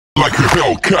like a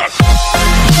Hellcat.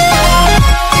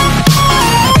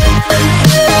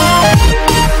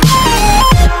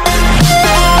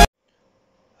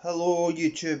 Hello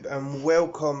YouTube and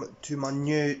welcome to my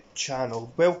new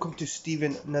channel. Welcome to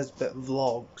Stephen Nisbet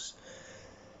Vlogs.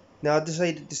 Now I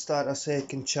decided to start a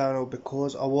second channel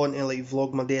because I want to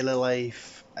vlog my daily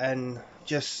life and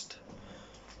just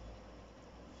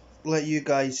let you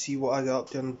guys see what I get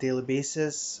up to on a daily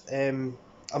basis.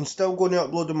 I'm still going to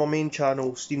upload on my main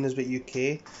channel, Stephen Nisbet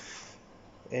UK.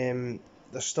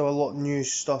 There's still a lot of new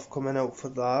stuff coming out for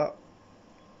that.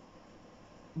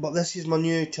 But this is my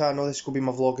new channel. This will be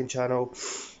my vlogging channel.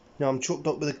 Now I'm choked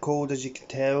up with a cold, as you can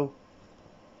tell.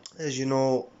 As you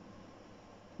know,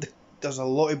 there's a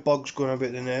lot of bugs going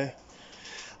about now.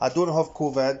 I don't have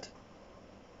COVID.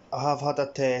 I have had a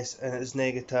test and it's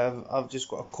negative. I've just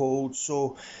got a cold.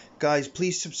 So guys,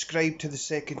 please subscribe to the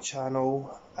second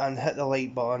channel and hit the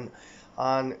like button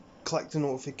and click the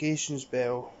notifications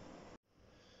bell.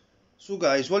 So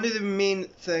guys, one of the main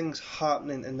things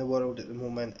happening in the world at the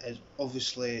moment is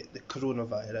obviously the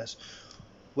coronavirus,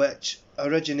 which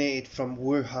originated from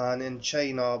Wuhan in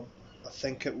China. I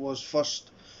think it was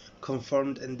first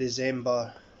confirmed in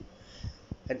December,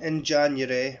 and in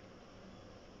January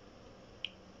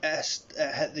it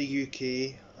hit the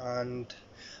UK, and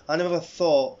I never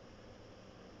thought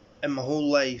in my whole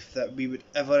life that we would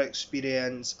ever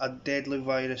experience a deadly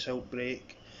virus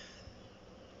outbreak,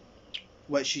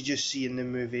 which you just see in the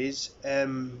movies.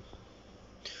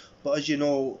 But as you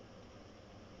know,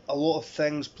 a lot of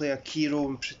things play a key role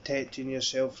in protecting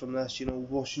yourself from this. You know,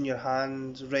 washing your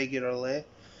hands regularly,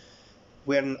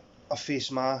 wearing a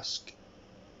face mask,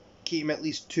 keeping at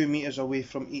least 2 meters away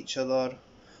from each other,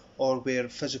 or where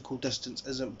physical distance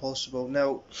isn't possible.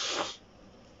 Now,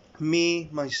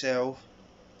 myself,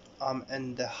 I'm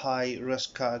in the high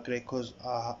risk category because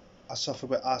I suffer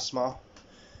with asthma.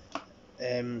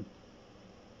 I've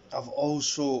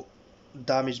also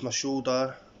damaged my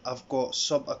shoulder. I've got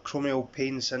subacromial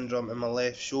pain syndrome in my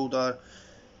left shoulder,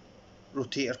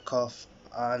 rotator cuff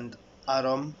and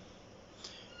arm.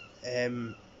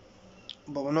 But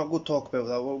we're not going to talk about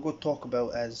that. What we're going to talk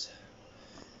about is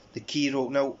the key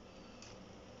role. Now,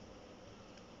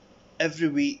 every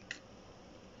week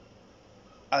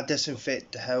I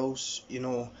disinfect the house, you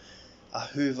know, I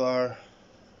hoover,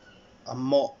 I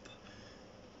mop.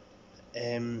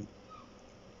 I've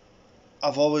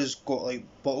always got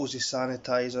bottles of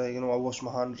sanitizer, you know, I wash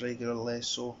my hands regularly.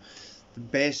 So the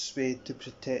best way to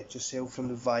protect yourself from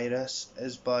the virus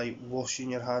is by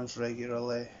washing your hands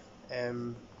regularly.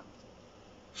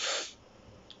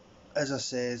 As I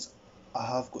said, I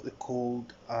have got the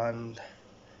cold, and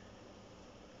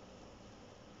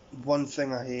one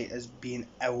thing I hate is being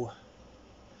ill,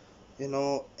 you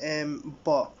know.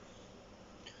 But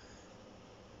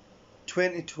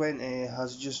 2020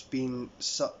 has just been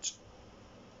such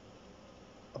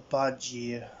a bad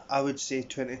year. I would say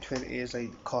 2020 is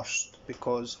cursed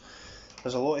because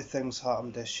there's a lot of things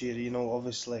happened this year. You know,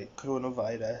 obviously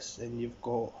coronavirus, and you've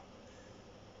got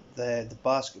the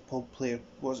basketball player,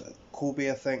 was it Kobe?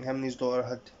 I think him and his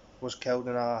daughter was killed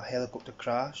in a helicopter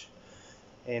crash.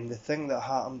 The thing that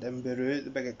happened in Beirut,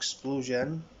 the big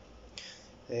explosion,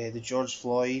 the George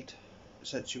Floyd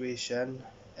situation,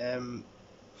 the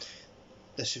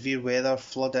severe weather,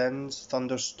 floodings,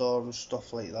 thunderstorms,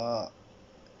 stuff like that.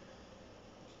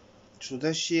 So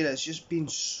this year it's just been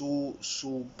so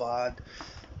bad,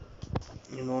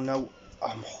 you know. Now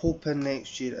I'm hoping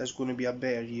next year is going to be a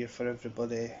better year for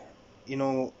everybody. You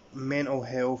know, mental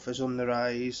health is on the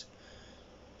rise,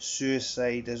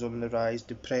 suicide is on the rise,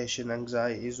 depression,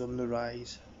 anxiety is on the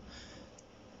rise.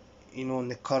 You know, in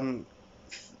the current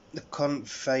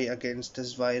fight against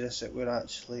this virus that we're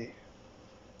actually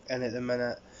in at the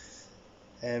minute,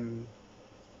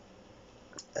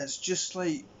 it's just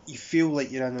like you feel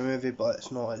like you're in a movie, but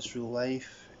it's not, it's real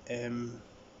life.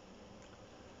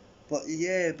 But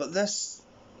yeah, this,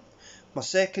 my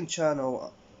second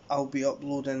channel, I'll be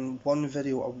uploading one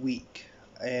video a week.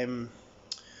 I'm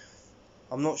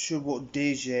not sure what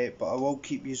days yet, but I will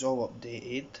keep you all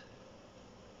updated.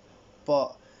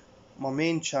 But my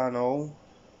main channel,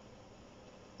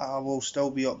 I will still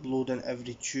be uploading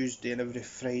every Tuesday and every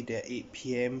Friday at 8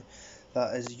 PM.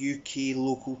 That is UK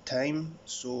local time,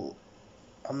 so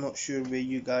I'm not sure where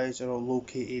you guys are all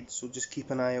located, so just keep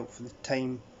an eye out for the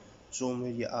time zone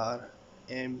where you are.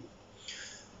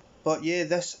 But yeah,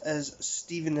 this is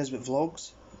Stephen Nisbet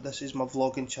Vlogs. This is my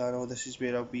vlogging channel. This is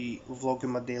where I'll be vlogging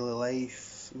my daily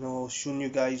life, you know, showing you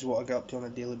guys what I get up to on a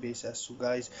daily basis. So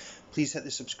guys, please hit the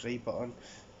subscribe button.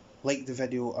 like the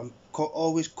video, and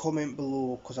always comment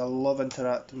below because I love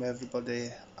interacting with everybody,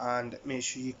 and make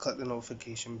sure you click the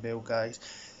notification bell, guys,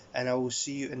 and I will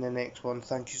see you in the next one.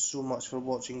 Thank you so much for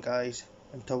watching, guys.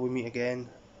 Until we meet again,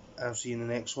 I'll see you in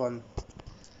the next one.